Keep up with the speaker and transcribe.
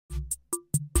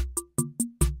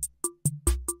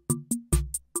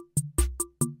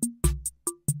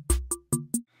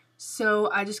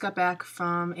So I just got back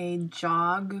from a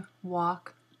jog,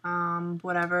 walk,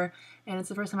 whatever, and it's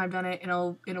the first time I've done it in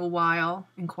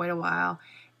quite a while,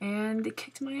 and it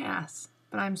kicked my ass.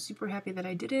 But I'm super happy that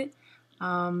I did it,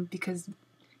 because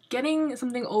getting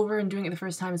something over and doing it the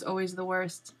first time is always the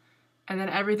worst, and then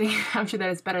everything after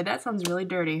that is better. That sounds really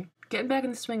dirty. Getting back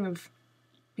in the swing of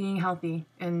being healthy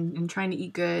and trying to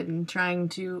eat good and trying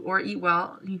to, or eat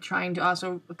well, trying to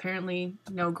also, apparently,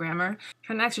 know grammar,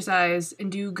 trying to exercise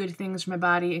and do good things for my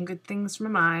body and good things for my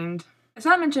mind. I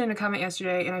saw it mentioned in a comment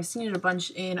yesterday, and I've seen it a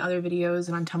bunch in other videos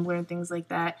and on Tumblr and things like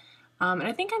that. And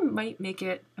I think I might make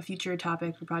it a future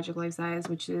topic for Project Life Size,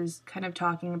 which is kind of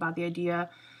talking about the idea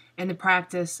and the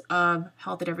practice of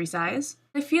health at every size.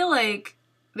 I feel like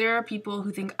there are people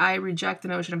who think I reject the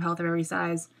notion of health at every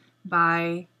size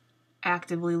by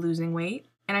actively losing weight.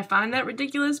 And I find that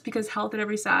ridiculous because health at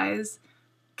every size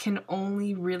can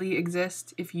only really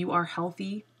exist if you are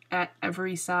healthy at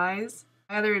every size.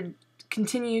 I either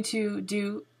continue to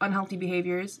do unhealthy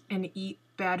behaviors and eat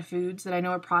bad foods that I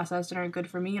know are processed and aren't good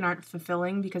for me and aren't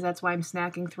fulfilling, because that's why I'm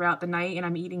snacking throughout the night and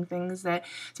I'm eating things that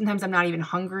sometimes I'm not even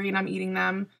hungry and I'm eating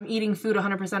them. I'm eating food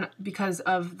 100% because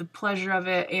of the pleasure of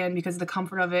it and because of the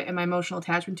comfort of it and my emotional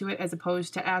attachment to it, as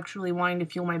opposed to actually wanting to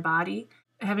fuel my body.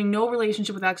 Having no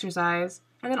relationship with exercise,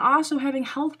 and then also having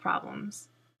health problems.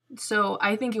 So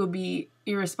I think it would be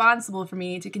irresponsible for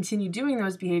me to continue doing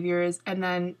those behaviors and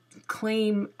then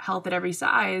claim health at every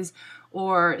size,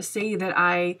 or say that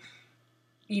I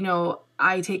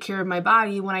take care of my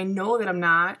body when I know that I'm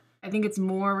not. I think it's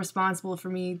more responsible for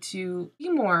me to be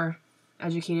more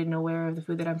educated and aware of the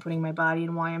food that I'm putting in my body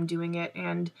and why I'm doing it,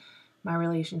 and my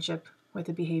relationship with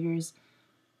the behaviors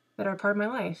that are part of my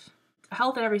life.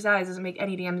 Health at every size doesn't make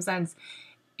any damn sense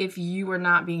if you are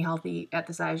not being healthy at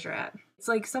the size you're at.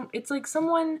 It's like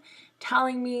someone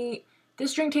telling me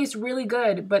this drink tastes really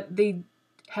good, but they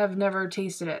have never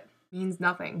tasted it. It means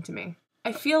nothing to me.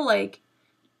 I feel like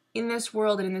in this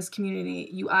world and in this community,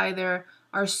 you either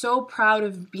are so proud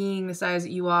of being the size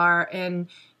that you are and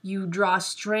you draw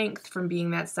strength from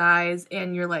being that size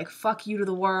and you're like, fuck you to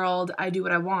the world, I do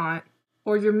what I want,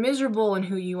 or you're miserable in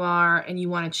who you are and you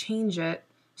want to change it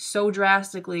so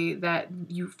drastically that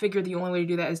you figure the only way to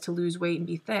do that is to lose weight and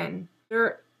be thin.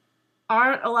 There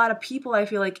aren't a lot of people, I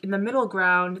feel like, in the middle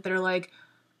ground that are like,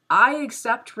 I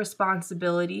accept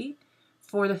responsibility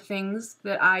for the things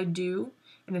that I do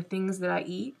and the things that I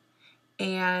eat,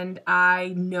 and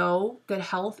I know that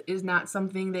health is not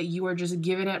something that you are just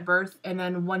given at birth and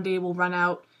then one day will run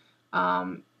out,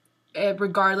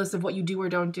 regardless of what you do or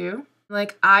don't do.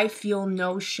 Like, I feel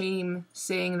no shame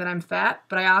saying that I'm fat,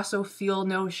 but I also feel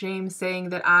no shame saying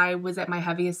that I was at my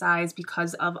heaviest size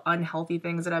because of unhealthy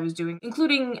things that I was doing,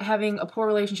 including having a poor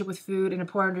relationship with food and a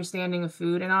poor understanding of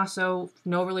food, and also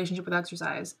no relationship with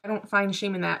exercise. I don't find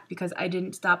shame in that because I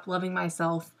didn't stop loving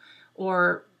myself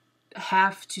or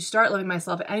have to start loving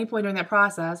myself at any point during that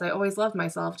process. I always loved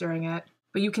myself during it.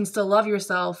 But you can still love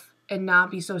yourself and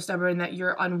not be so stubborn that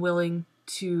you're unwilling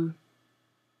to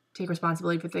take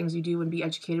responsibility for things you do and be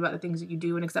educated about the things that you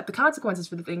do and accept the consequences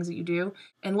for the things that you do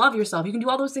and love yourself. You can do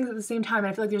all those things at the same time, and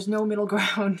I feel like there's no middle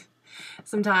ground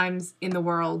sometimes in the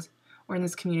world or in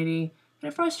this community,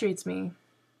 and it frustrates me.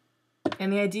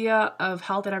 And the idea of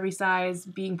health at every size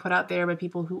being put out there by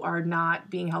people who are not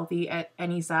being healthy at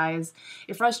any size,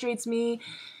 it frustrates me,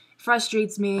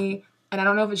 and I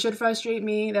don't know if it should frustrate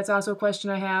me. That's also a question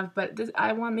I have, but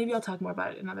maybe I'll talk more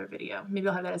about it in another video. Maybe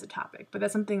I'll have that as a topic, but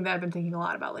that's something that I've been thinking a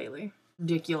lot about lately.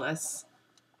 Ridiculous.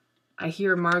 I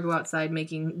hear Margot outside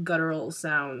making guttural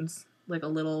sounds like a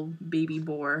little baby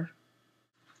boar.